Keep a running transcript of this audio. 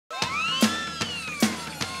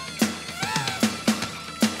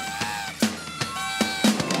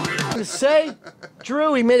to say,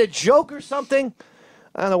 Drew? He made a joke or something?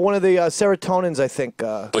 I don't know, one of the serotonins, I think.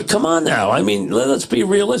 But come on now. I mean, let's be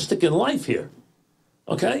realistic in life here.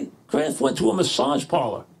 Okay? Kraft went to a massage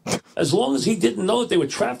parlor. As long as he didn't know that they were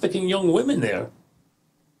trafficking young women there,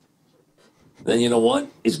 then you know what?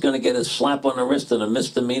 He's going to get a slap on the wrist and a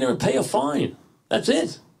misdemeanor and pay a fine. That's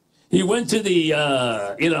it. He went to the,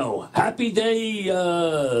 Happy Day,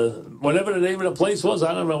 whatever the name of the place was.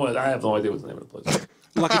 I don't know I have no idea what the name of the place was.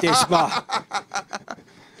 Lucky Day Spa.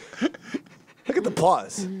 Look at the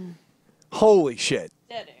pause. Holy shit.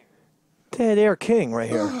 Dead air. Dead air king right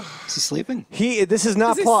here. Is he sleeping? This is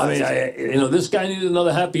not pause. I mean, this guy needed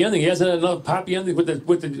another happy ending. He hasn't had enough happy endings with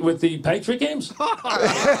the Patriot games. He's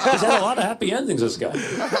had a lot of happy endings, this guy.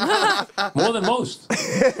 More than most.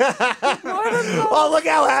 Oh, look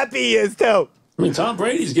how happy he is, too. I mean, Tom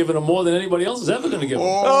Brady's given him more than anybody else is ever going to give him.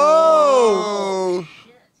 Oh!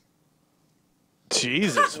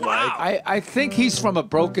 Jesus, Mike. I think he's from a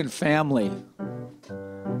broken family.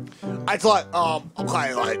 I thought,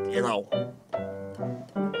 okay, like,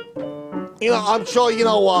 I'm sure,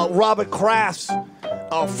 Robert Kraft's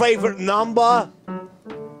favorite number,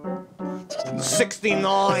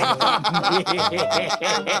 69.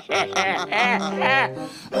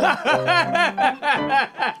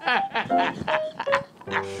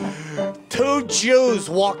 Two Jews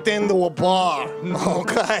walked into a bar,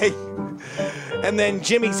 okay? And then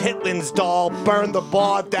Jimmy's Hitler's doll burned the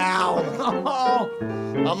bar down.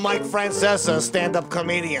 I'm Mike Francesa, a stand-up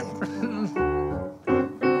comedian.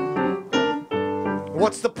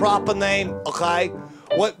 What's the proper name? Okay.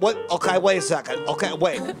 What? Okay, wait a second. Okay,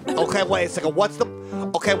 wait. Okay, wait a second.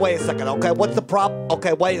 Okay, wait a second. Okay, what's the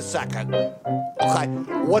Okay, wait a second. Okay,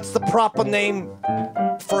 what's the proper name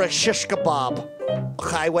for a shish kebab?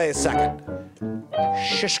 Okay, wait a second.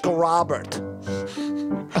 Shishka Robert.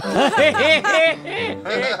 Okay.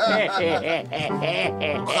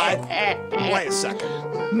 Wait a second.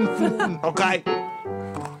 Okay.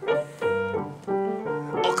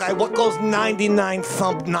 Okay, what goes 99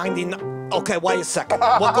 thump 99? Okay, wait a second.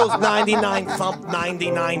 What goes 99 thump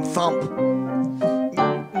 99 thump?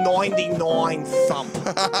 99 thump.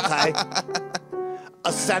 Okay.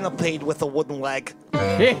 A centipede with a wooden leg.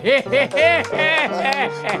 Okay.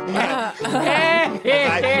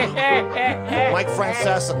 Mike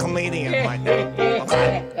Francesa, comedian right now.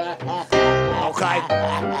 Okay. Okay.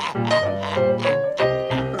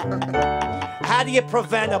 How do you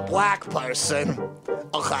prevent a black person,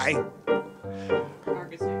 okay,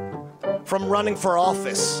 from running for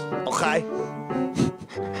office, okay?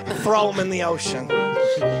 Throw him in the ocean.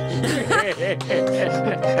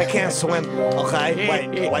 I can't swim, okay?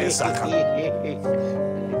 Wait a second.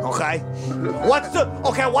 Okay?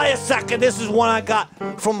 Okay, wait a second. This is one I got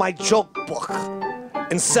from my joke book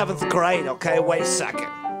in 7th grade, okay? Wait a second,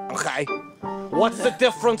 okay? What's the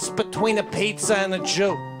difference between a pizza and a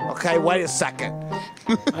Jew? Okay, wait a second.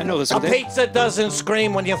 I know this. A pizza doesn't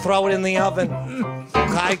scream when you throw it in the oven.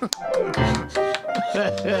 Okay?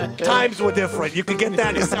 Times were different. You could get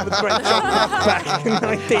that in 7th grade joke back in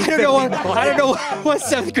 1959. I don't know what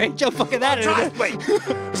 7th grade joke fucking that is. Trust me.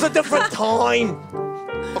 It's a different time.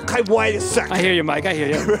 Okay, wait a second. I hear you, Mike. I hear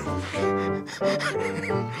you.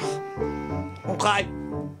 Okay.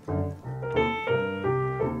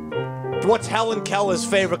 What's Helen Keller's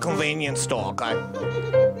favorite convenience store, okay?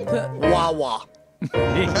 Wawa.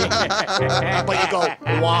 But you go,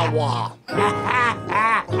 Wawa.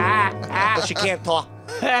 But she can't talk.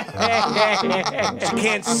 She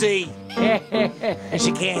can't see. And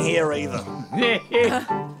she can't hear either.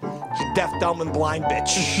 She's deaf, dumb, and blind bitch.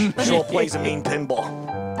 She all plays a mean pinball.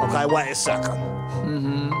 Okay, wait a second.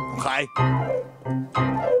 Okay?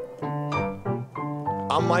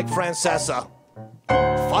 I'm Mike Francesa.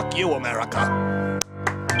 Fuck you, America.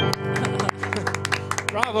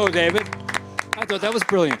 Bravo, David. I thought that was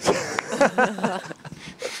brilliant.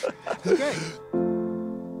 That's great.